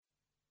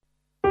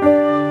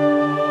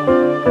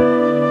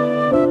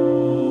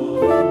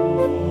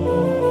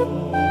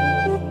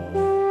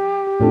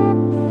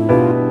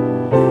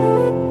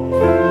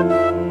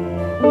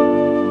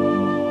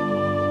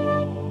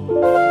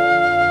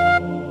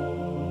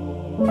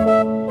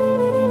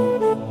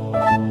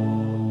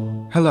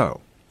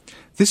Hello.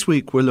 This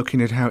week we're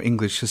looking at how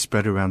English has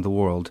spread around the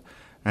world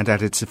and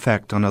at its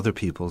effect on other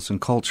peoples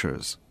and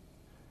cultures.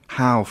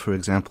 How, for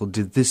example,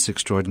 did this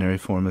extraordinary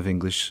form of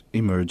English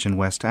emerge in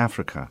West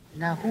Africa?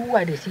 Now, who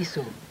are the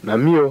CISO? Na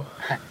me, oh.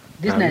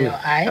 This na your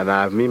eye?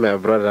 And me, my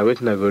brother,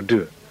 what I go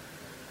do?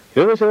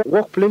 You know, say,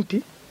 work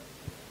plenty.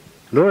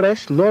 No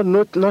rest,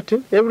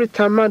 nothing. Every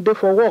time I'm there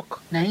for work.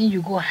 Now,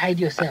 you go hide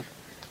yourself.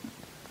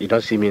 You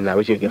don't see me now,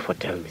 what you get for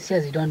tell me?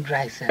 Says you don't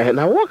dry, sir.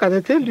 And I work, as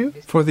I tell you.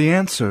 For the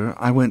answer,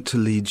 I went to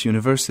Leeds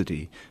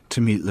University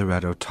to meet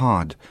Loretto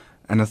Todd,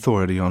 an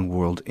authority on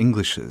world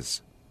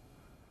Englishes.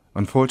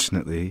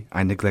 Unfortunately,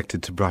 I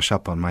neglected to brush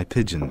up on my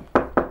pidgin.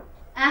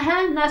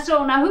 Na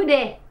so, na who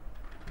dey?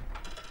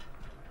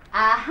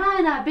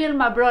 Na Bill,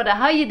 my brother,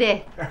 how you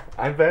dey?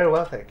 I'm very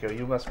well, thank you.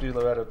 You must be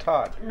Loretto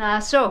Todd. Na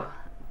so,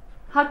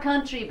 hot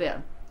country,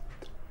 Bill?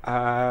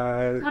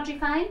 Uh, Country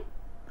fine?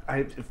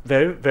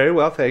 Very, very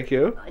well, thank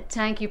you.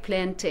 Thank you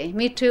plenty.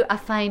 Me too, I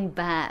find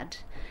bad.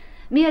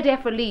 Me are there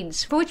for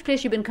Leeds. For which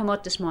place you been come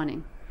out this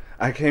morning?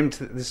 I came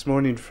this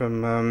morning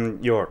from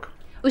York.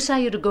 Who saw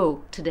you to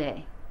go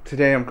today?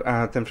 Today,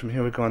 then from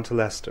here we go on to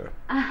Leicester.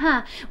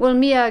 Well,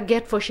 me I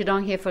get for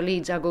down here for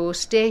Leeds. I go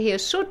stay here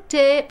sote,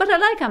 but I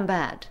like 'em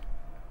bad.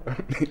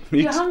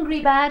 Me You're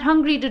hungry bad?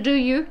 Hungry to do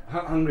you?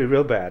 Hungry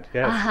real bad,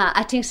 yes.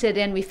 I think say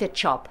then we fit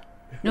chop.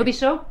 No be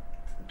so?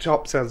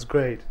 Chop sounds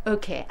great.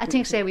 Okay, I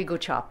think say we go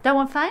chop. That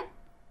one fine?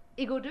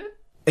 You go do?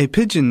 A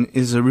pidgin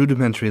is a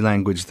rudimentary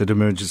language that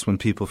emerges when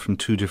people from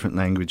two different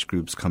language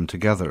groups come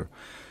together,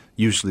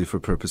 usually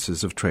for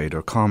purposes of trade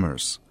or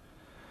commerce.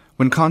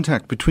 When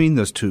contact between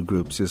those two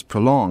groups is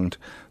prolonged,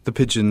 the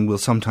pidgin will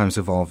sometimes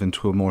evolve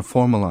into a more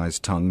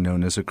formalized tongue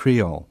known as a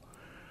Creole.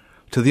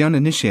 To the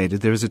uninitiated,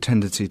 there is a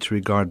tendency to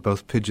regard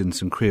both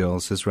pidgins and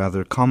Creoles as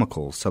rather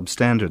comical,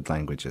 substandard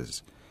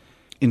languages.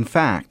 In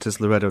fact, as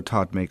Loretto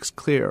Todd makes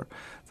clear,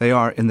 they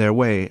are, in their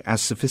way,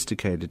 as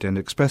sophisticated and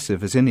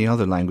expressive as any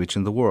other language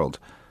in the world,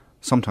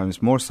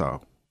 sometimes more so.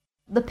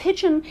 The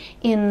pidgin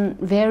in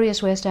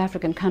various West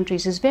African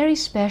countries is very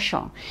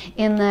special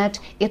in that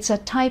it's a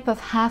type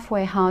of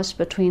halfway house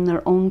between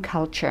their own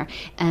culture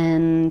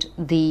and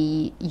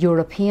the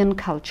European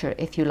culture,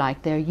 if you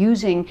like. They're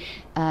using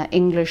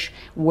English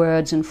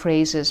words and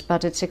phrases,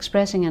 but it's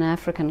expressing an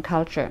African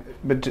culture.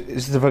 But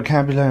does the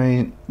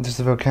vocabulary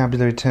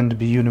tend to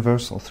be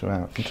universal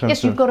throughout?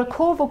 Yes, you've got a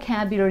core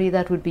vocabulary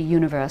that would be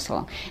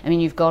universal. I mean,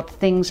 you've got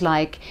things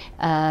like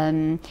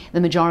the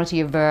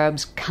majority of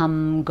verbs: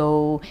 come,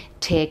 go,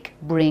 take,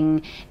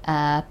 bring,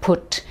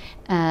 put.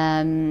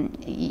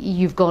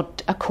 You've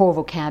got a core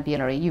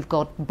vocabulary, you've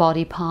got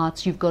body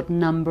parts, you've got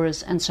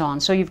numbers and so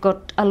on. So you've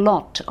got a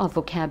lot of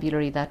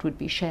vocabulary that would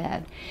be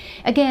shared.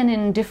 Again,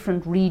 in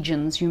different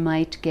regions you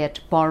might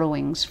get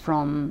borrowings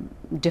from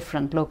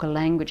different local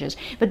languages.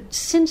 But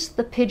since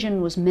the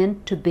pidgin was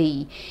meant to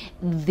be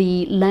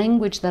the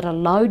language that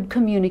allowed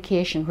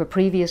communication where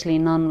previously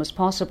none was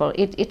possible,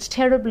 it's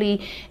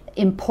terribly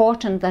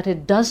important that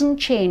it doesn't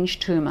change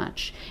too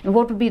much. And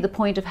what would be the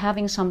point of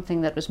having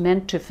something that was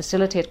meant to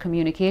facilitate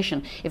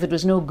communication if it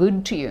was no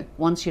good to you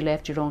once you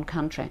left your own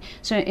country?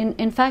 So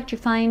in fact you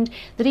find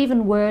that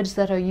even words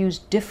that are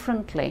used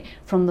differently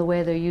from the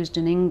way they're used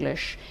in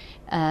English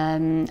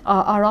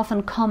are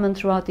often common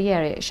throughout the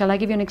area. Shall I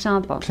give you an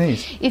example?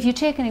 Please. If you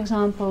take an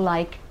example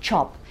like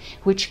chop,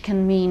 which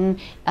can mean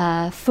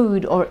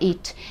food or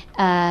eat,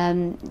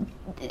 chop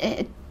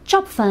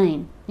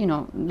fine,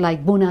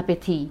 like bon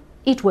appetit.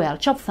 Eat well,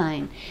 chop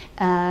fine.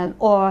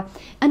 Or,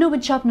 I know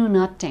but chop no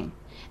nothing.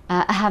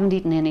 I haven't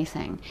eaten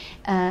anything.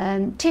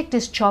 Take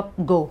this chop,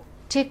 go.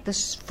 Take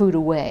this food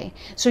away.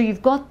 So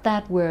you've got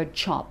that word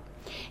chop.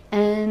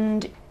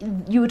 And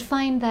you would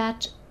find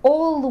that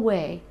all the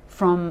way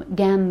from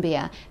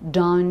Gambia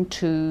down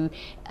to,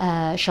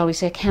 shall we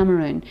say,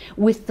 Cameroon,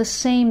 with the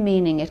same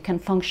meaning. It can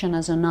function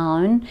as a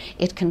noun,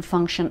 it can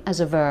function as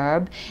a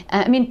verb.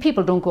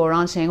 People don't go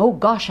around saying, oh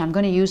gosh, I'm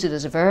going to use it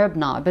as a verb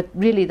now, but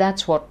really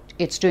that's what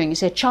it's doing. You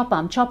say, chop,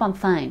 I'm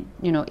fine,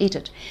 eat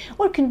it.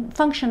 Or it can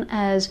function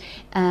as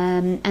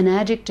an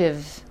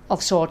adjective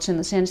of sorts, in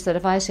the sense that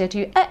if I say to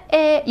you,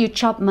 you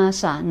chop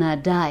masa, na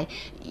die,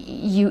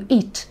 you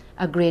eat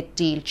a great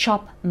deal,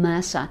 chop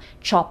masa,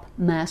 chop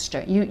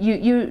master.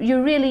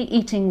 You're really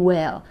eating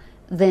well.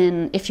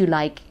 Then, if you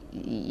like,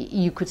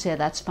 you could say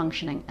that's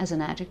functioning as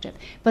an adjective.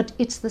 But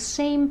it's the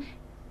same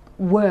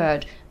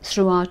word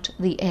throughout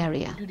the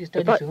area.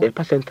 A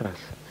pass entrance.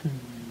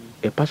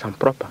 A pass and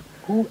proper.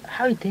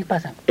 How you take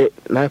pass?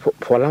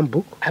 For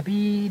Lambook?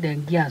 Abi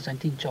then give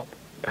something chop.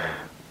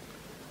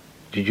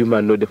 Did you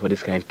man know for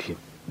this kind of thing?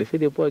 They say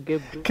the boy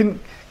gave. Can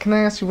I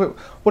ask you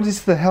what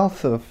is the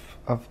health of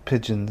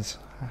pigeons?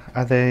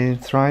 Are they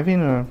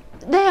thriving or?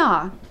 They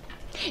are.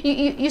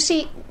 You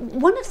see,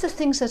 one of the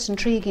things that's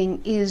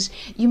intriguing is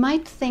you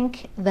might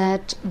think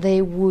that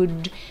they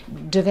would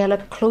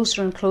develop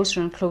closer and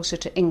closer and closer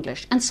to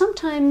English. And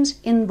sometimes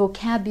in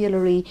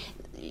vocabulary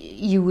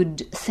you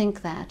would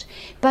think that.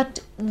 But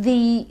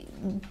the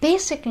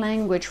basic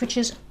language, which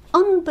is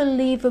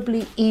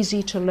unbelievably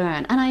easy to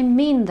learn, and I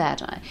mean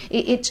that.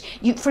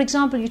 For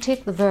example, you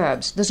take the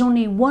verbs. There's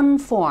only one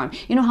form.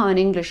 You know how in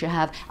English you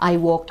have I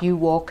walk, you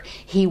walk,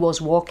 he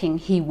was walking,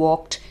 he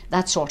walked,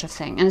 that sort of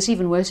thing. And it's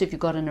even worse if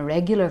you've got an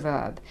irregular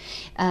verb.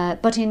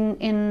 But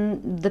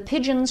in the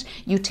Pidgins,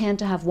 you tend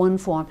to have one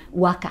form,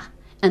 waka.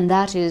 And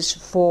that is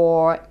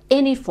for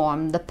any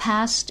form. The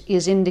past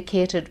is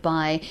indicated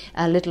by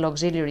a little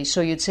auxiliary.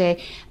 So you'd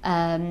say,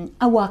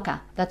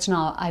 awaka, that's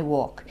now I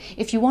walk.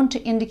 If you want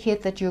to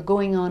indicate that you're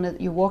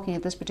walking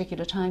at this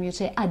particular time, you'd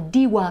say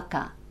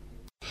adiwaka.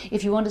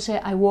 If you want to say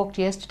I walked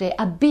yesterday,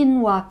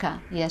 abinwaka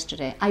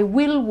yesterday. I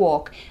will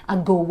walk,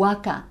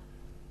 agowaka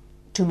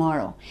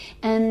tomorrow.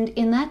 And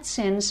in that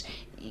sense,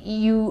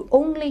 you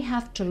only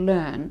have to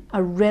learn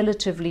a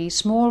relatively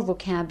small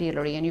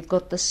vocabulary, and you've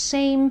got the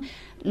same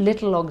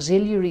little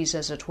auxiliaries,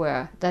 as it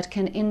were, that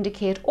can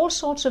indicate all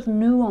sorts of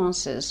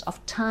nuances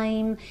of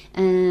time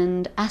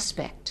and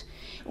aspect.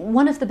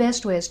 One of the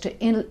best ways to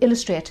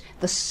illustrate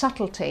the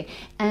subtlety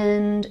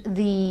and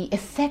the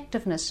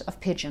effectiveness of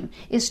Pidgin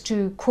is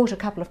to quote a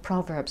couple of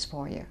proverbs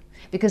for you.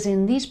 Because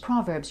in these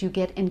proverbs you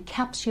get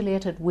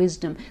encapsulated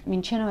wisdom. I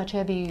mean, Chinua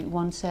Achebe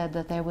once said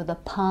that they were the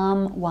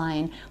palm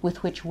wine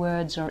with which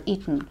words are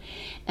eaten.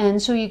 And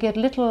so you get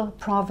little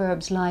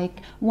proverbs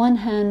like, one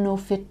hand no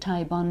fit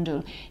tie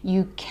bundle.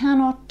 You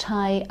cannot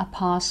tie a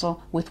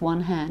parcel with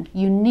one hand.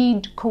 You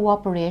need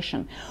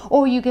cooperation.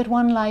 Or you get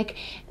one like,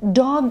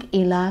 dog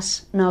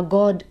ilas na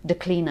God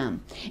declinam.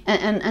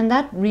 And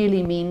that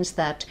really means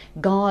that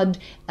God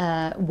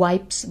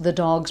wipes the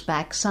dog's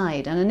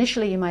backside. And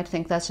initially you might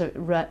think that's a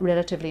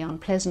relatively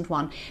unpleasant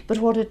one, but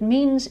what it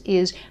means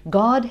is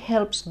God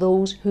helps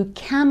those who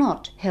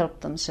cannot help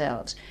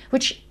themselves,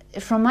 which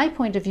from my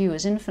point of view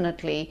is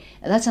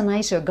that's a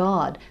nicer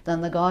God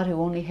than the God who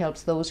only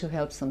helps those who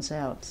helps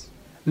themselves.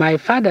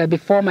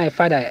 Before my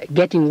father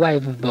getting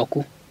wife of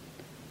Boku,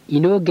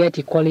 he no get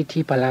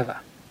equality palaver.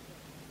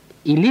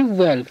 He live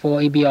well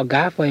for he be a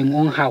guy for him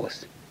own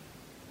house,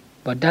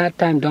 but that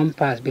time don't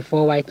pass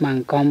before white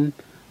man come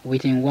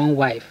with him one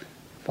wife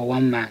for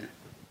one man.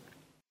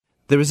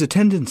 There is a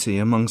tendency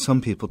among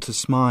some people to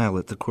smile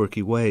at the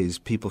quirky ways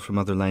people from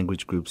other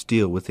language groups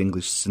deal with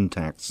English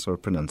syntax or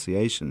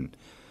pronunciation.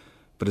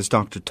 But as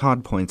Dr.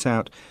 Todd points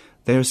out,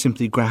 they are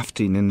simply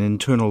grafting an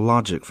internal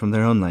logic from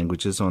their own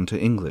languages onto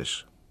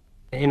English.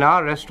 In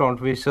our restaurant,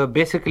 we serve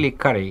basically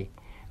curry,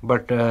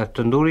 but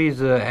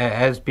tandooris,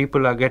 as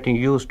people are getting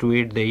used to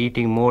it, they're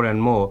eating more and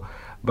more.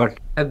 But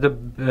at the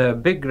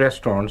big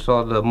restaurants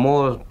or the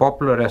more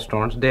popular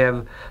restaurants, they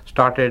have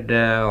started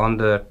on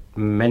the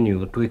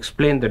menu to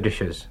explain the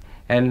dishes,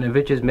 and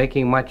which is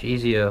making much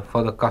easier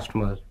for the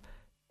customers.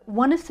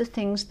 One of the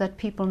things that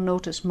people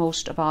notice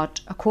most about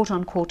a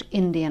quote-unquote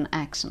Indian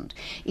accent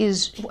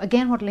is,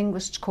 again, what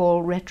linguists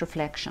call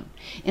retroflexion.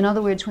 In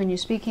other words, when you're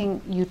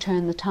speaking, you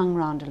turn the tongue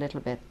round a little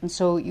bit. And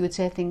so you would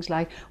say things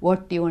like,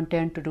 what do you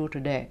intend to do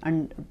today?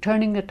 And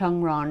turning the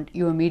tongue round,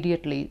 you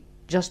immediately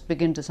just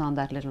begin to sound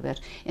that little bit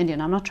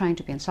Indian. I'm not trying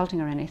to be insulting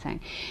or anything.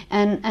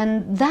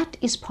 And that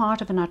is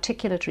part of an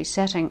articulatory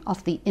setting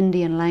of the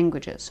Indian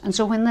languages. And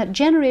so when that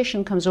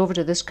generation comes over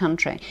to this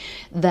country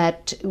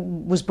that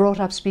was brought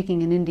up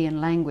speaking an Indian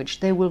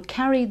language, they will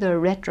carry their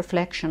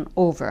retroflexion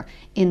over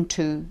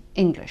into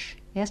English.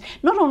 Yes,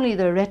 not only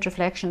the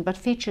retroflexion, but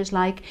features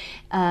like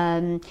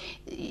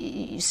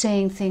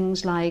saying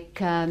things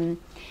like,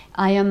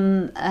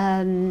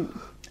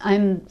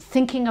 I'm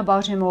thinking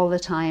about him all the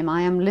time.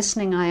 I am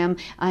listening. I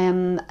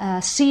am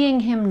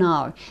seeing him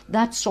now.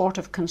 That sort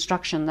of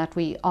construction that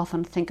we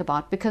often think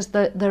about, because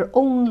their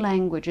own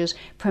languages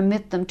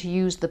permit them to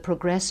use the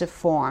progressive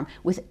form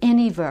with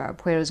any verb,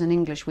 whereas in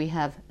English we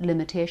have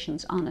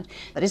limitations on it.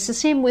 But it's the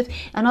same with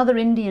another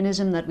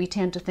Indianism that we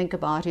tend to think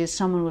about is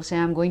someone will say,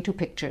 I'm going to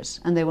pictures,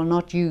 and they will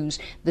not use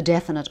the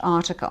definite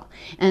article.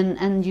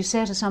 And you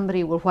say to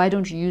somebody, well, why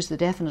don't you use the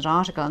definite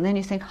article? And then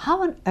you think,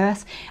 how on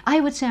earth?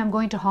 I would say I'm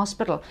going to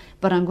hospital,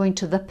 but I'm going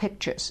to the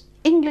pictures.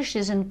 English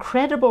is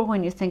incredible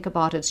when you think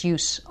about its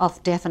use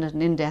of definite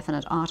and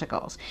indefinite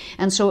articles.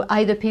 And so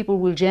either people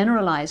will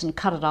generalize and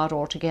cut it out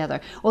altogether,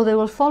 or they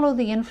will follow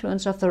the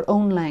influence of their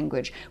own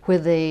language, where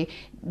they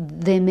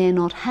may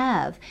not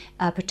have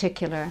a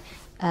particular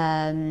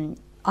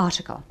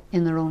article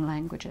in their own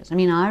languages. I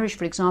mean, Irish,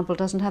 for example,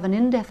 doesn't have an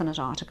indefinite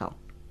article.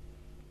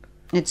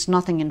 It's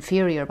nothing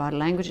inferior about a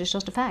language, it's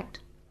just a fact.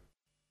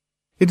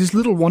 It is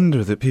little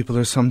wonder that people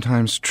are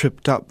sometimes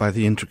tripped up by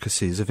the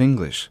intricacies of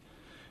English.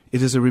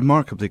 It is a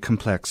remarkably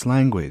complex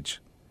language.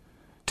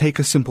 Take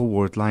a simple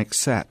word like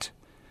set.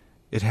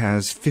 It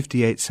has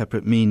 58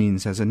 separate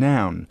meanings as a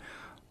noun,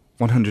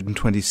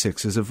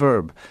 126 as a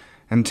verb,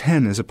 and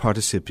 10 as a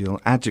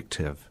participial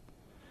adjective.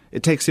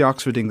 It takes the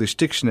Oxford English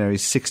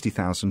Dictionary's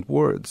 60,000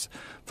 words,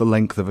 the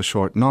length of a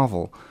short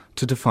novel,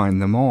 to define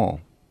them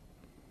all.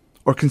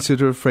 Or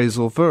consider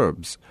phrasal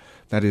verbs,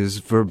 that is,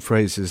 verb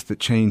phrases that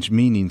change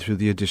meaning through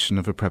the addition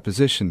of a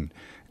preposition,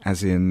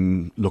 as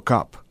in look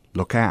up,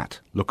 look at,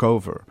 look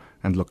over,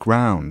 and look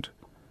round.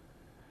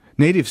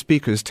 Native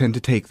speakers tend to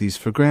take these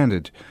for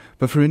granted,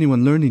 but for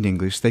anyone learning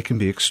English, they can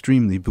be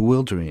extremely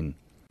bewildering.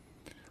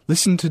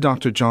 Listen to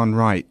Dr. John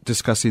Wright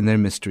discussing their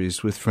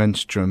mysteries with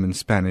French, German,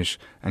 Spanish,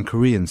 and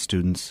Korean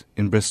students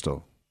in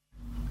Bristol.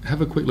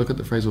 Have a quick look at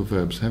the phrasal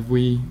verbs. Have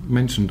we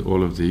mentioned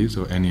all of these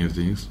or any of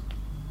these?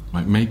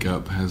 Like make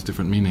up has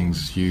different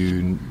meanings.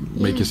 You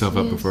make yourself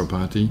up before a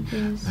party,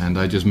 and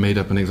I just made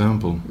up an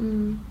example.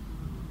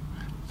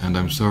 And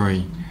I'm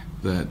sorry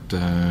that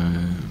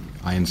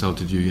I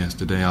insulted you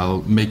yesterday.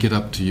 I'll make it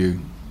up to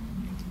you.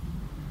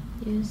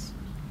 Yes.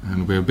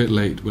 And we're a bit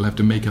late. We'll have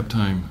to make up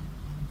time.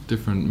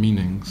 Different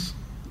meanings.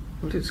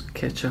 What is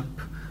ketchup?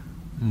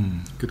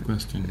 Good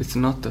question. It's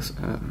not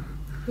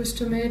With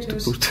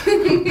tomatoes.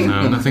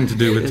 No, nothing to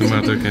do with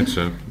tomato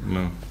ketchup.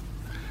 No.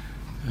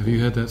 Have you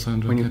heard that,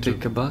 Sandra? When you ketchup?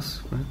 take a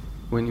bus, right?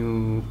 When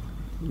you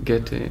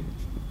get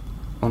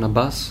on a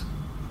bus,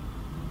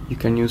 you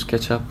can use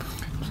ketchup.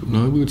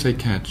 No, we would say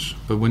catch,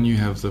 but when you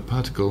have the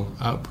particle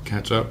up,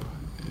 catch up,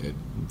 it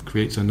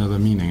creates another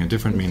meaning, a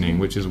different meaning,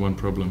 which is one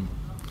problem.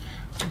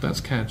 So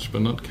that's catch,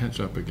 but not catch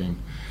up again.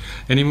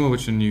 Any more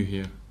which are new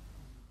here?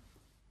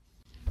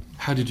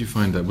 How did you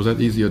find that? Was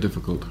that easy or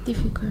difficult?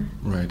 Difficult.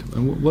 Right.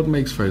 And what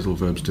makes phrasal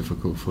verbs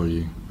difficult for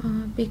you?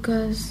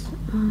 Because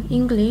in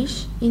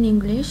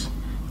English,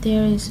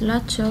 there is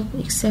lots of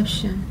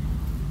exception.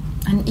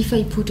 And if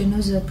I put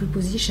another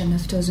preposition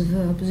after the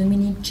verb, the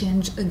meaning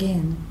change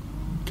again.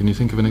 Can you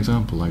think of an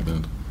example like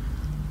that?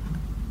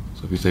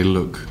 So if you say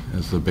look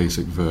as the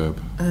basic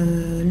verb.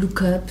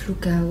 Look up,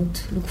 look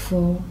out, look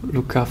for.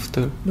 Look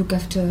after. Look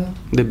after.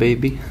 The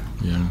baby.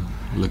 Yeah.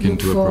 Look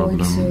into a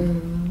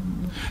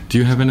problem. Do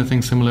you have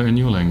anything similar in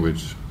your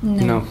language?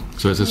 No.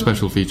 So it's a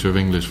special feature of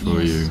English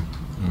for you?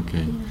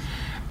 Okay. Yes.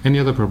 Any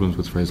other problems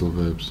with phrasal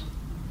verbs?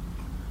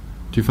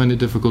 Do you find it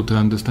difficult to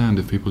understand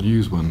if people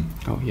use one?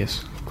 Oh,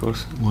 yes, of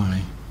course.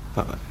 Why?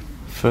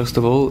 First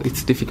of all,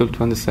 it's difficult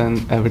to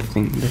understand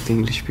everything that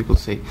English people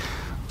say.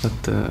 But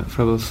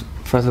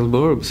phrasal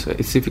verbs,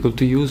 it's difficult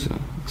to use,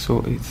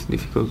 so it's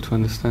difficult to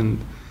understand.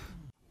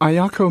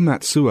 Ayako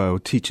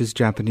Matsuo teaches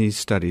Japanese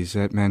studies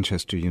at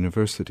Manchester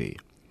University.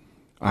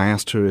 I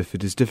asked her if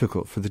it is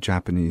difficult for the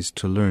Japanese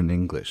to learn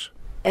English.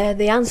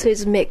 The answer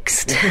is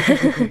mixed.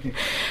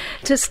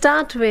 To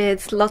start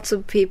with, lots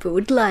of people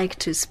would like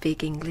to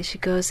speak English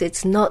because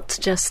it's not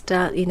just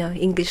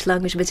English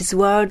language, but it's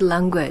world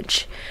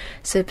language.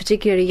 So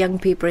particularly young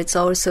people, it's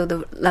also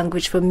the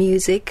language for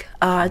music,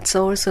 arts,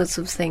 all sorts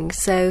of things.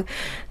 So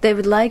they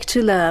would like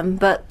to learn,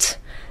 but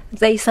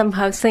they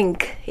somehow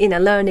think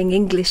learning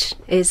English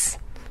is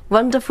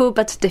wonderful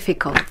but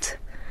difficult.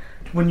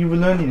 When you were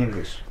learning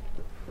English,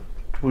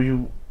 were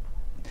you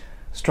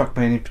struck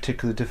by any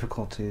particular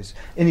difficulties?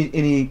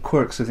 Any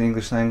quirks of the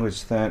English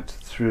language that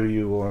threw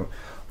you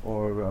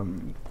or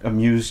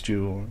amused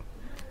you?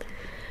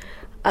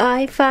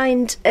 I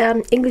find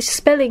English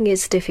spelling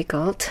is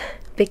difficult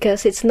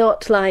because it's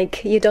not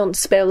like you don't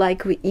spell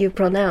like you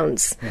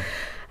pronounce. Yeah.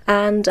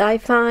 And I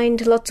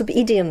find lots of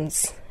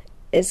idioms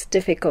is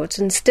difficult,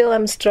 and still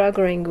I'm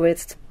struggling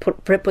with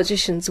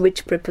prepositions,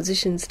 which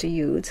prepositions to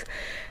use.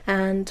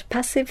 And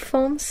passive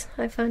forms,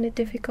 I find it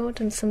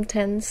difficult, and some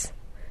tense.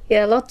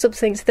 Yeah, lots of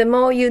things. The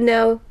more you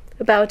know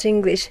about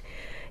English,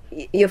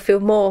 you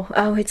feel more,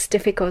 it's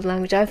difficult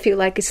language. I feel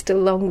like it's still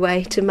a long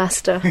way to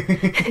master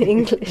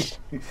English.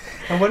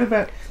 And what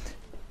about,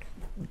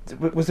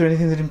 was there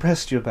anything that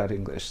impressed you about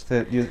English?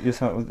 That you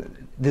thought,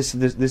 this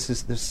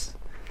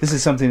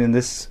is something in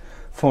this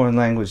foreign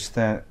language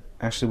that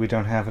actually we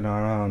don't have in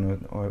our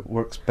own, or it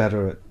works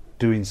better at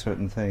doing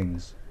certain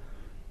things?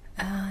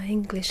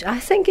 English. I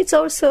think it's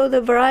also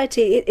the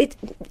variety.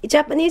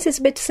 Japanese is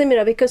a bit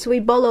similar because we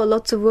borrow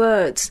lots of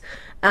words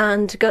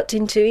and got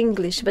into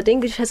English, but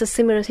English has a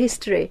similar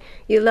history.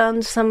 You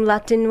learn some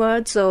Latin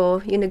words or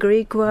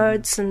Greek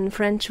words and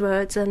French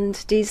words, and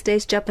these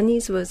days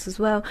Japanese words as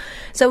well.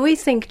 So we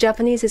think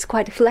Japanese is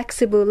quite a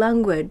flexible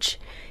language.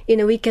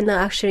 We can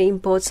actually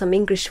import some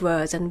English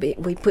words and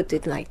we put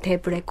it like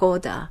tape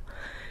recorder.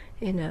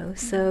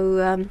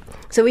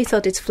 So we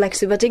thought it's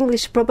flexible, but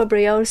English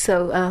probably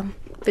also a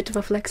bit of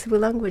a flexible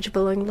language,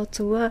 borrowing lots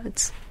of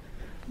words.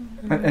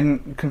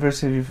 And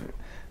conversely,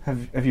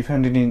 have you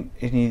found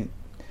any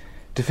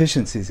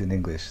deficiencies in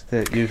English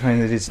that you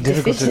find that it's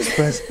difficult to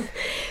express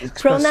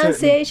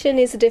pronunciation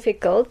is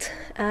difficult.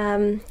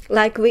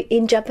 Like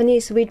in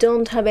Japanese, we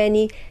don't have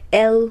any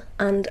L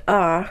and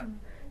R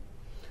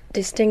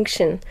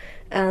distinction,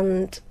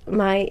 and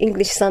my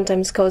English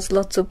sometimes causes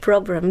lots of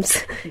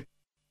problems.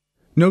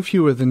 No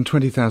fewer than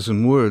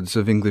 20,000 words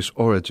of English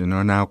origin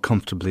are now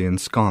comfortably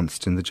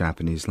ensconced in the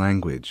Japanese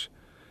language,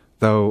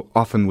 though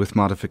often with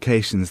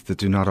modifications that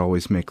do not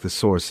always make the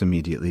source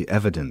immediately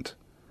evident.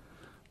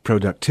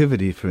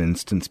 Productivity, for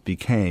instance,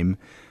 became,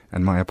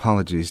 and my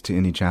apologies to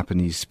any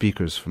Japanese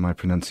speakers for my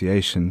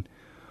pronunciation,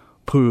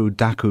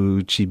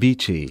 Purudaku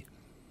Chibichi.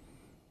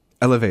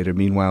 Elevator,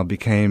 meanwhile,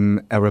 became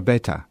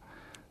Arabeta,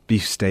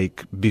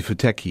 beefsteak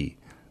Bifuteki,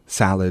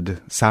 salad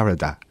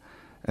Sarada,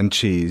 and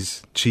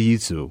cheese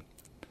Chiizu.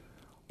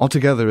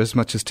 Altogether, as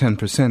much as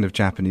 10% of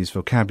Japanese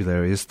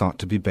vocabulary is thought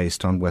to be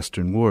based on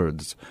Western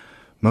words,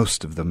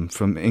 most of them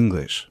from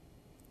English.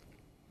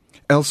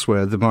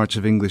 Elsewhere, the march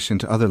of English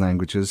into other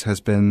languages has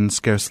been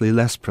scarcely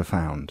less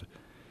profound.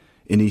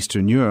 In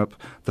Eastern Europe,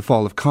 the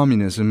fall of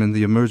communism and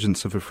the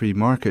emergence of a free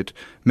market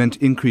meant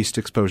increased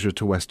exposure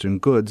to Western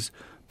goods,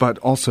 but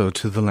also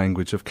to the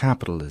language of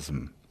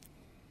capitalism.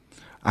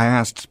 I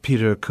asked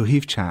Peter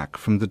Kuchivchak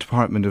from the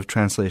Department of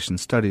Translation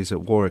Studies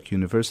at Warwick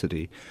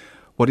University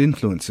what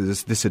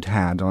influences this had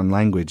had on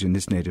language in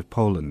his native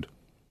Poland.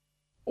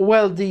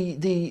 Well,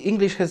 the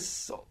English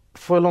has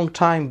for a long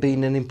time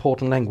been an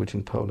important language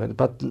in Poland,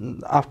 but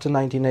after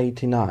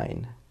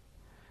 1989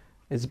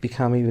 it's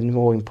become even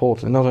more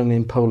important, not only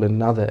in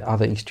Poland,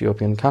 other East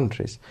European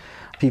countries.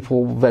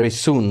 People very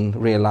soon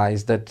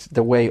realized that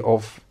the way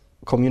of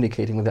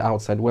communicating with the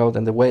outside world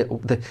and the way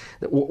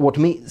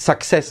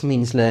success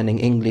means learning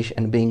English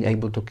and being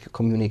able to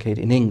communicate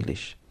in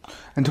English.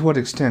 And to what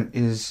extent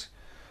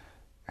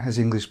has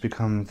English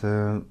become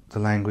the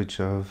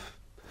language of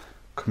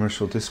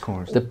commercial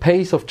discourse? The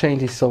pace of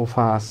change is so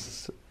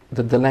fast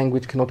that the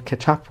language cannot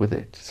catch up with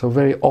it. So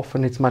very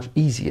often it's much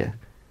easier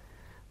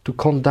to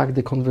conduct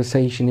the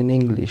conversation in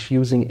English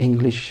using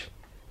English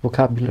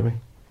vocabulary.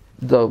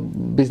 The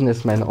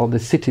businessmen or the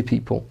city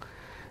people,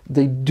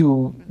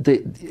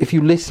 if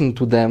you listen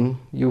to them,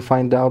 you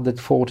find out that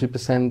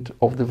 40%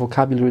 of the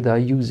vocabulary they are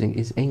using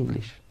is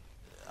English.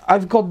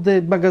 I've got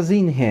the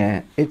magazine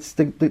here. It's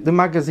the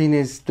magazine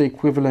is the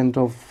equivalent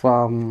of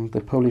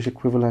the Polish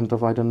equivalent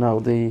of, I don't know,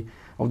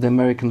 of the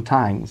American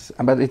Times,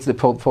 but it's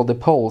for the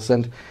Poles.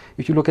 And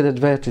if you look at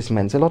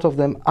advertisements,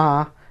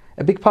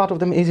 a big part of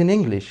them is in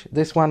English.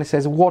 This one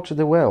says "Watch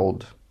the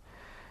World,"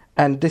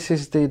 and this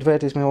is the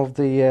advertisement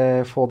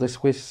of for the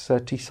Swiss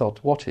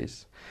Tissot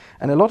watches.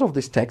 And a lot of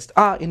these texts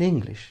are in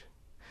English.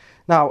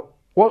 Now,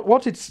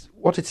 what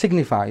it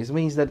signifies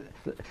means that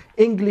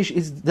English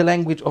is the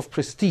language of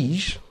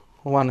prestige.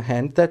 On one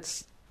hand,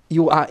 that's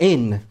you are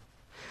in.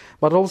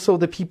 But also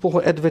the people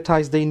who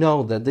advertise, they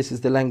know that this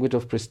is the language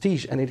of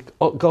prestige, and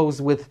it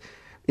goes with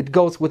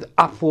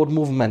upward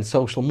movement,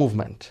 social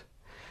movement.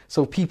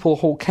 So people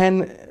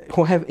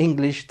who have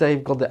English,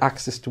 they've got the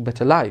access to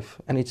better life,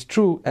 and it's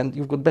true, and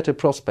you've got better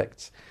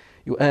prospects.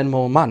 You earn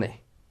more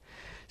money.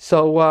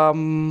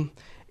 So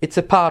it's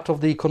a part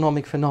of the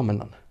economic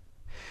phenomenon.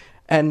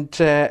 And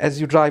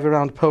as you drive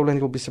around Poland,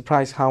 you'll be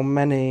surprised how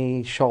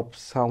many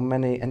shops, how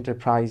many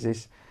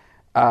enterprises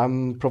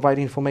provide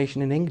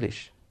information in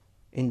English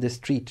in the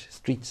street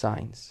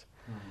signs.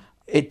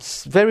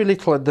 It's very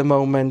little at the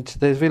moment.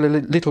 There's really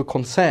little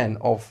concern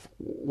of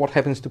what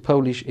happens to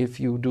Polish if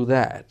you do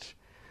that.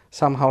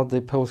 Somehow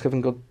the Poles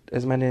haven't got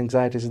as many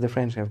anxieties as the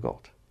French have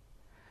got.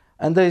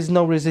 And there is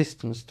no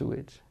resistance to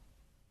it.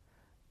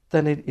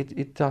 Then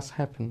it does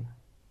happen.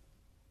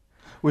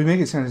 We make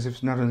it sound as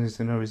if not only is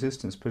there no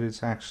resistance, but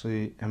it's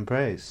actually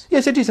embraced.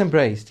 Yes, it is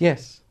embraced,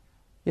 yes.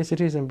 Yes, it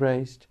is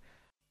embraced.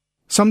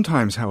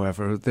 Sometimes,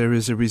 however, there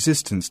is a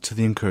resistance to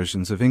the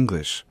incursions of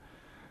English,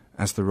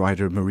 as the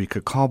writer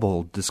Marika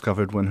Kobold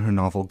discovered when her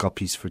novel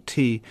Guppies for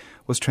Tea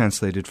was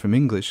translated from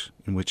English,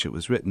 in which it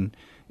was written,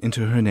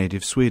 into her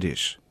native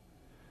Swedish.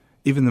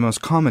 Even the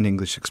most common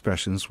English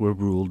expressions were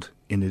ruled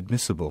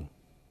inadmissible.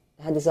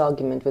 I had this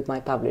argument with my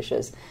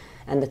publishers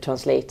and the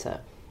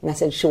translator, and I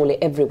said, surely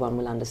everyone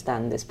will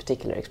understand this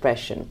particular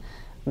expression.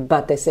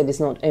 But they said it's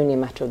not only a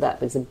matter of that,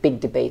 but it's a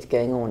big debate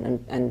going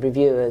on, and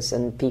reviewers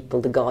and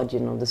people, the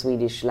guardian of the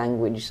Swedish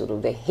language,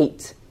 they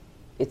hate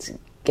it's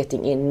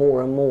getting in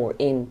more and more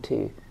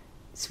into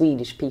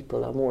Swedish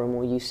people are more and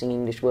more using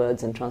English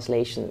words, and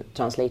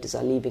translators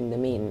are leaving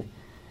them in.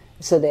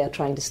 So they are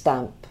trying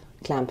to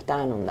clamp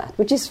down on that,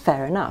 which is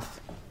fair enough.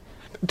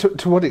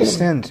 To what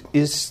extent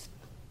is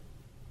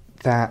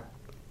that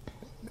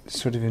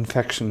sort of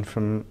infection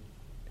from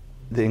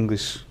the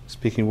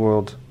English-speaking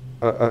world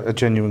a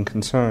genuine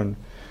concern?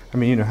 I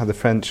mean, you know how the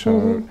French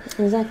are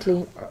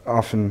exactly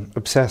often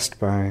obsessed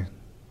by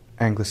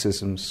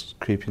Anglicisms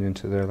creeping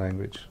into their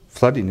language,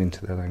 flooding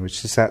into their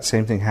language. Is that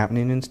same thing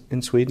happening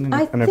in Sweden?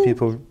 And are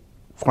people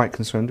quite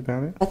concerned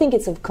about it? I think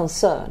it's of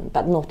concern,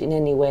 but not in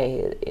any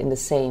way in the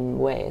same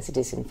way as it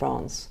is in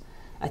France.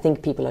 I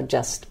think people are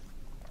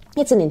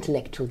it's an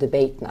intellectual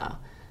debate now,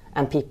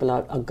 and people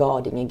are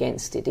guarding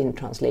against it in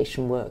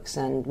translation works.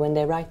 And when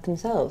they write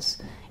themselves,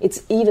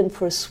 it's even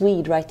for a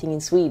Swede writing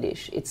in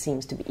Swedish, it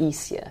seems to be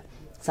easier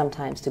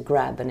sometimes to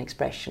grab an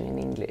expression in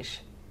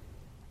English.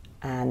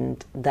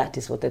 And that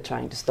is what they're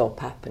trying to stop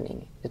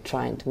happening. They're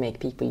trying to make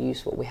people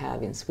use what we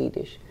have in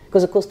Swedish.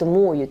 Because, of course, the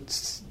more you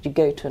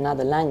go to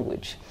another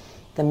language,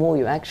 the more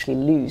you actually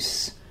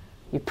lose.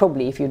 You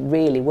probably, if you'd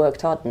really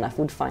worked hard enough,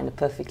 would find a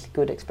perfectly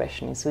good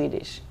expression in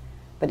Swedish.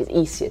 But it's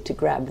easier to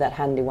grab that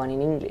handy one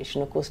in English.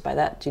 And, of course, by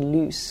that you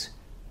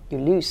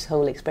lose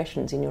whole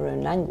expressions in your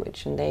own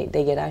language. And they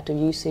get out of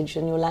usage,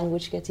 and your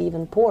language gets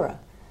even poorer.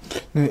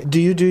 Now,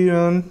 do you do your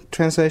own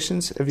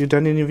translations? Have you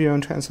done any of your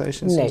own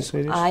translations into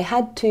Swedish? No, I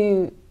had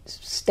to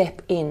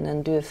step in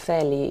and do a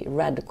fairly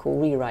radical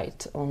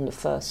rewrite on the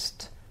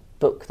first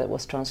book that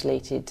was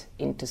translated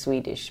into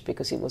Swedish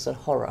because it was a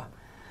horror.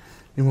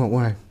 In what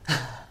way?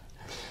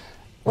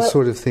 What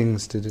sort of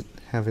things did it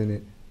have in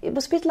it? it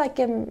was a bit like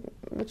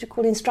what you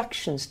call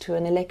instructions to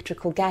an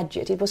electrical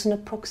gadget. It was an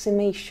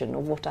approximation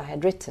of what I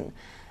had written.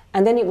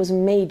 And then it was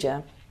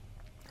major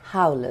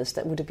howlers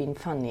that would have been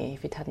funny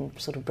if it hadn't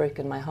sort of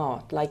broken my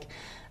heart. Like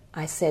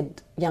I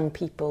said, young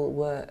people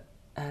were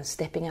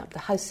stepping up the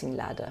housing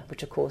ladder,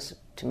 which of course,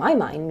 to my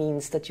mind,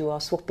 means that you are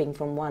swapping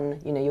from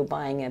one, you're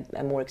buying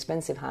a more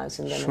expensive house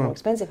and then Sure. a more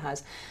expensive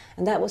house.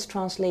 And that was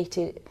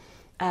translated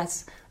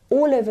as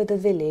all over the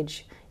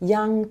village,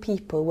 young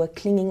people were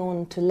clinging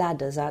on to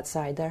ladders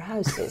outside their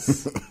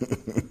houses.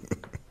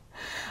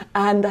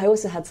 And I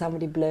also had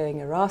somebody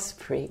blowing a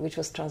raspberry, which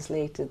was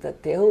translated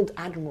that the old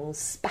admiral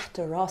spat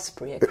a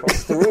raspberry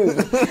across the room.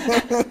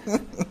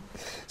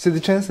 So the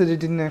translator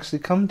didn't actually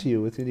come to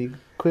you with any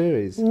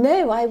queries?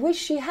 No, I wish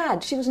she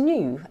had. She was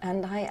new,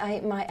 and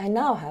I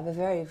now have a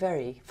very,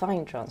 very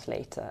fine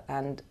translator,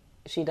 and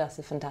she does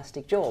a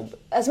fantastic job.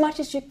 As much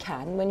as you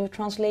can when you're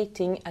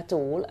translating at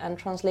all, and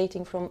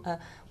translating from a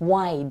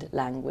wide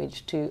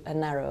language to a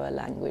narrower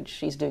language,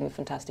 she's doing a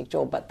fantastic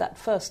job. But that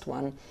first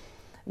one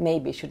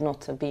maybe should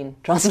not have been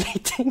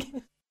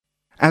translating.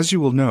 As you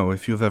will know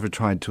if you've ever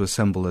tried to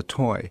assemble a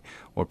toy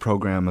or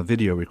program a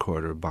video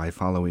recorder by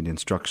following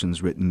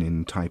instructions written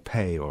in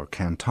Taipei or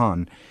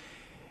Canton,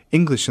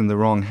 English in the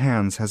wrong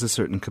hands has a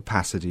certain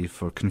capacity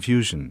for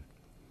confusion.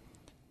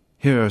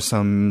 Here are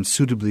some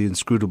suitably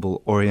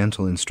inscrutable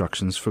Oriental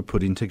instructions for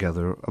putting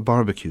together a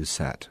barbecue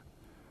set.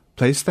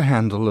 Place the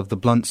handle of the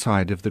blunt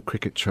side of the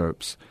cricket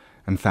chirps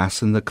and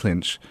fasten the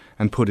clinch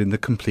and put in the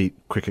complete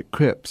cricket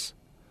crips.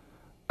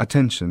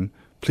 Attention,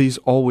 please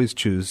always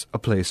choose a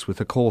place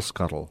with a coal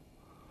scuttle.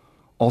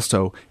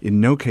 Also,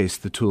 in no case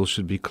the tool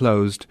should be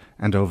closed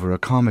and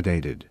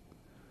over-accommodated.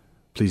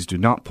 Please do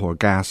not pour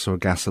gas or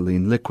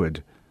gasoline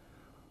liquid.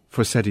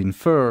 For setting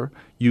fur,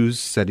 use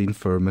setting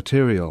fur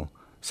material,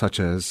 such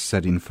as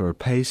setting fur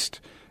paste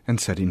and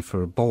setting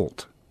fur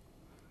bolt.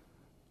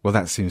 Well,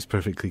 that seems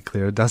perfectly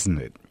clear, doesn't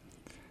it?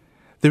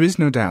 There is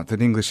no doubt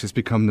that English has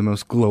become the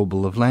most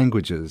global of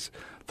languages,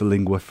 the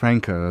lingua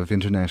franca of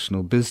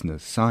international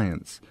business,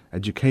 science,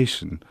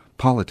 education,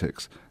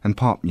 politics, and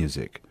pop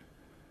music.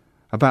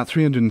 About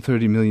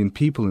 330 million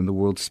people in the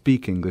world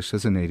speak English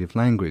as a native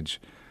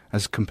language,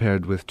 as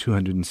compared with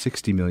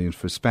 260 million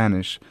for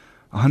Spanish,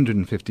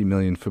 150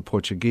 million for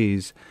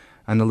Portuguese,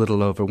 and a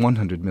little over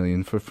 100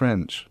 million for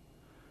French.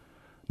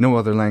 No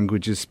other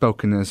language is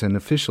spoken as an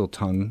official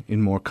tongue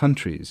in more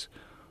countries,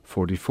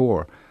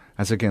 44,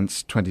 as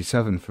against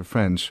 27 for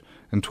French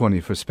and 20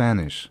 for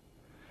Spanish.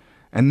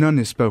 And none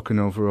is spoken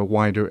over a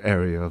wider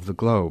area of the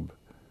globe.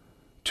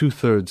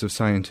 2/3 of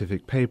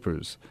scientific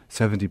papers,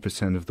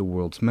 70% of the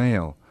world's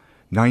mail,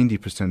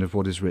 90% of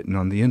what is written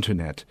on the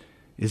Internet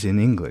is in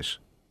English.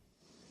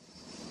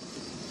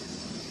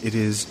 It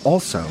is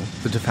also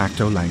the de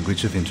facto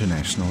language of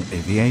international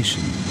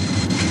aviation.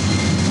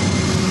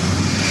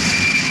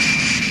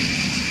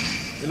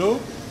 Hello,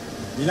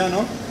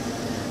 Milano?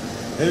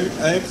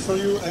 I have for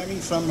you aiming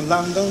from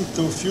London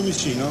to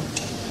Fiumicino.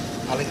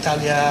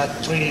 All'Italia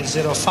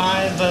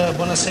 305,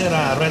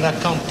 buonasera, radar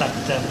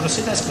contact,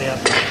 proceed as clear.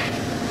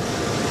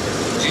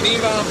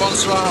 Geneva,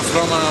 bonsoir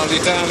from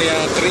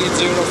l'Italia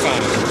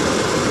 305.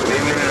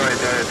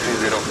 Italia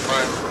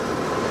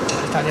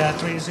 305. Italia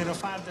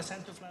 305,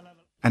 descent to fly level.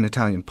 An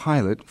Italian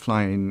pilot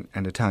flying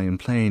an Italian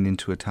plane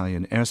into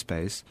Italian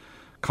airspace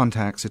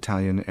contacts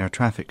Italian air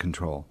traffic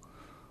control,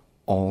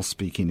 all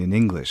speaking in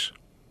English.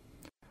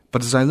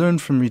 But as I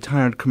learned from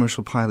retired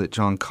commercial pilot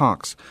John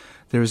Cox,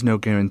 there is no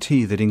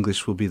guarantee that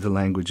English will be the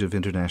language of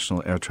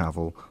international air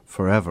travel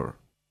forever.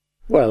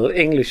 Well,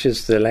 English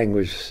is the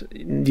language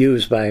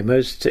used by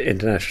most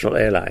international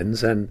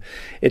airlines, and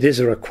it is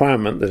a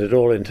requirement that at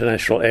all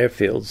international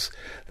airfields,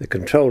 the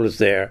controllers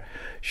there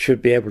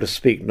should be able to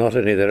speak not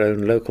only their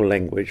own local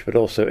language, but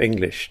also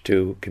English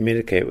to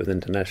communicate with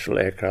international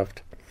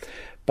aircraft.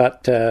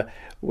 But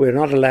we're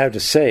not allowed to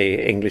say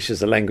English is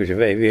the language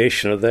of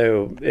aviation,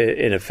 although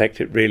in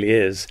effect it really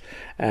is.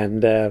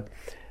 And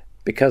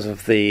because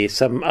of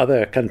some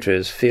other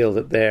countries feel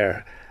that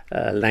their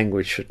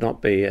language should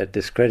not be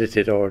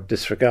discredited or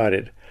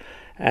disregarded.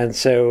 And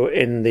so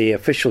in the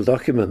official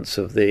documents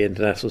of the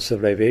International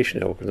Civil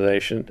Aviation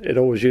Organization, it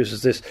always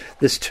uses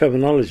this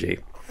terminology.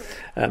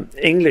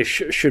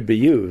 English should be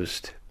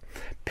used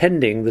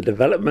pending the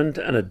development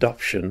and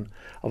adoption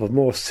of a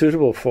more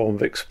suitable form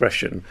of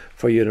expression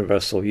for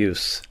universal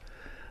use.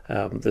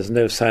 There's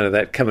no sign of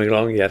that coming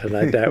along yet, and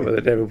I doubt whether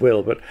it ever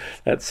will, but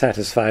that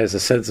satisfies the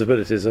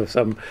sensibilities of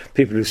some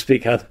people who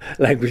speak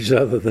languages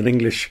other than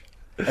English.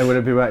 And would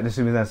it be right in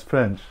assuming that's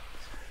French?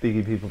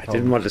 Speaking people. I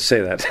didn't want to say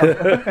that.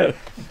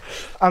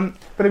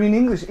 But I mean,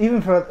 English,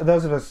 even for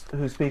those of us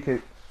who speak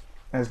it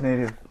as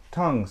native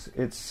tongues,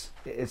 it's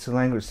a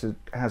language that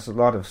has a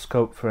lot of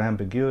scope for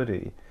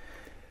ambiguity.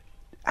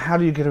 How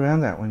do you get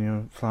around that when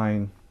you're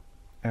flying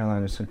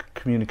airliners and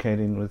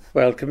communicating with...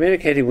 Well,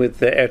 communicating with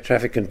the air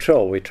traffic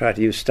control, we try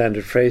to use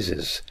standard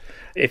phrases.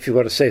 If you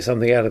want to say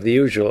something out of the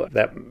usual,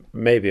 that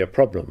may be a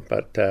problem,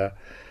 but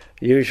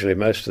usually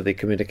most of the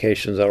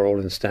communications are all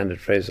in standard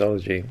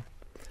phraseology.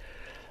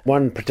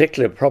 One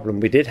particular problem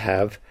we did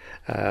have,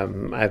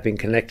 I've been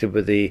connected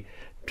with the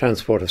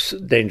transport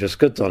of dangerous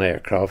goods on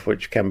aircraft,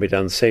 which can be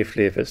done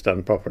safely if it's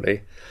done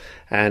properly.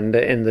 And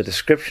in the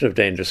description of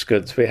dangerous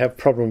goods, we have a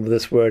problem with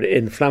this word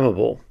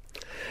inflammable.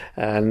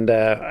 And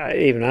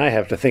even I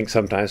have to think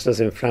sometimes,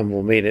 does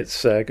inflammable mean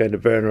it's going to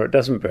burn or it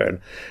doesn't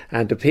burn?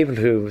 And to people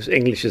whose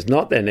English is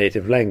not their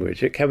native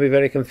language, it can be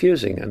very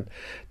confusing. And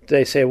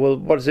they say, well,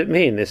 what does it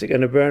mean? Is it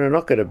going to burn or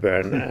not going to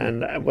burn?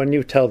 And when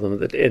you tell them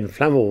that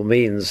inflammable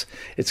means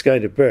it's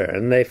going to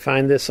burn, they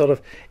find this sort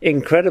of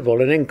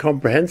incredible and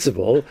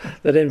incomprehensible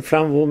that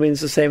inflammable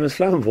means the same as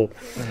flammable.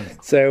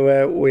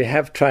 So we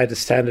have tried to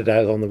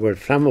standardize on the word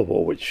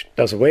flammable, which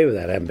does away with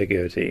that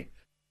ambiguity.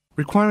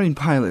 Requiring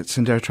pilots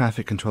and air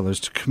traffic controllers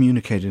to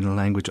communicate in a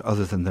language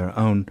other than their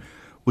own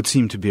would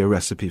seem to be a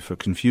recipe for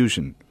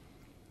confusion.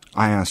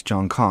 I asked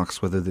John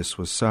Cox whether this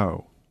was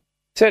so.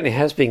 Certainly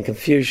has been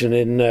confusion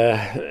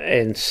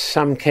in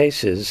some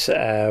cases,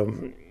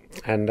 and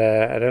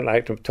I don't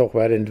like to talk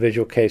about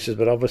individual cases,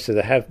 but obviously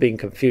there have been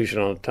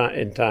confusion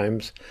in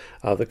times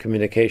of the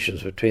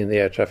communications between the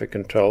air traffic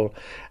control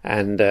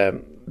and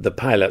the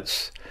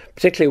pilots,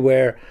 particularly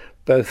where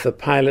both the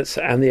pilots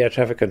and the air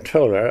traffic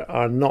controller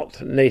are not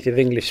native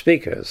English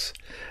speakers,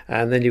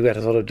 and then you get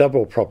a sort of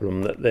double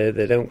problem that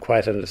they don't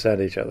quite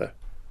understand each other.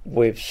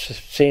 We've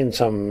seen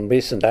some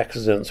recent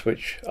accidents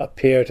which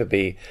appear to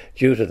be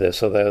due to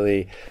this, although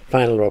the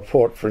final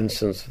report, for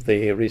instance, of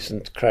the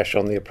recent crash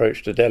on the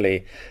approach to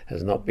Delhi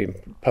has not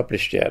been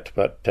published yet,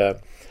 but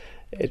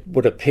it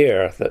would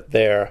appear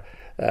that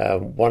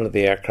one of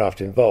the aircraft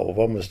involved,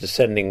 one was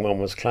descending, one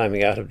was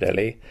climbing out of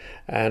Delhi,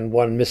 and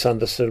one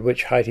misunderstood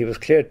which height he was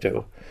cleared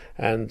to.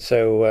 And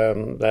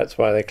so that's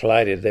why they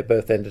collided. They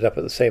both ended up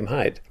at the same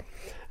height.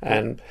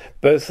 And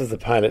both of the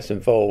pilots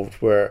involved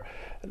were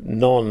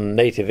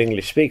non-native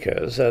English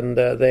speakers, and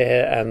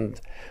the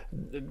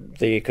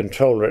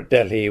controller at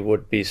Delhi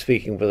would be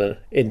speaking with an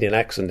Indian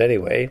accent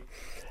anyway.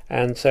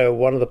 And so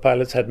one of the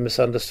pilots had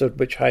misunderstood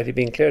which height he'd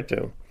been cleared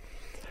to.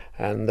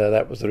 And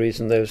that was the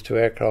reason those two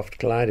aircraft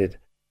collided.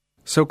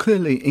 So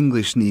clearly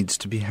English needs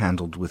to be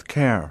handled with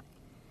care.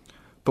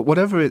 But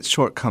whatever its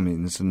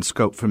shortcomings and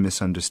scope for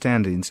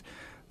misunderstandings,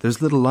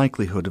 there's little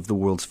likelihood of the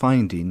world's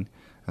finding,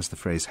 as the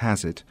phrase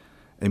has it,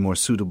 a more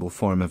suitable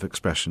form of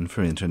expression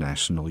for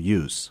international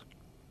use.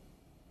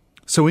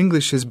 So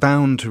English is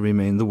bound to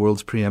remain the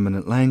world's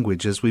preeminent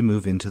language as we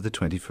move into the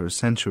 21st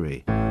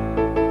century.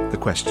 The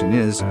question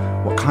is,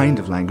 what kind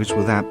of language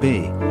will that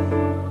be?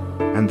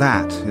 And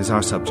that is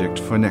our subject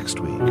for next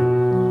week.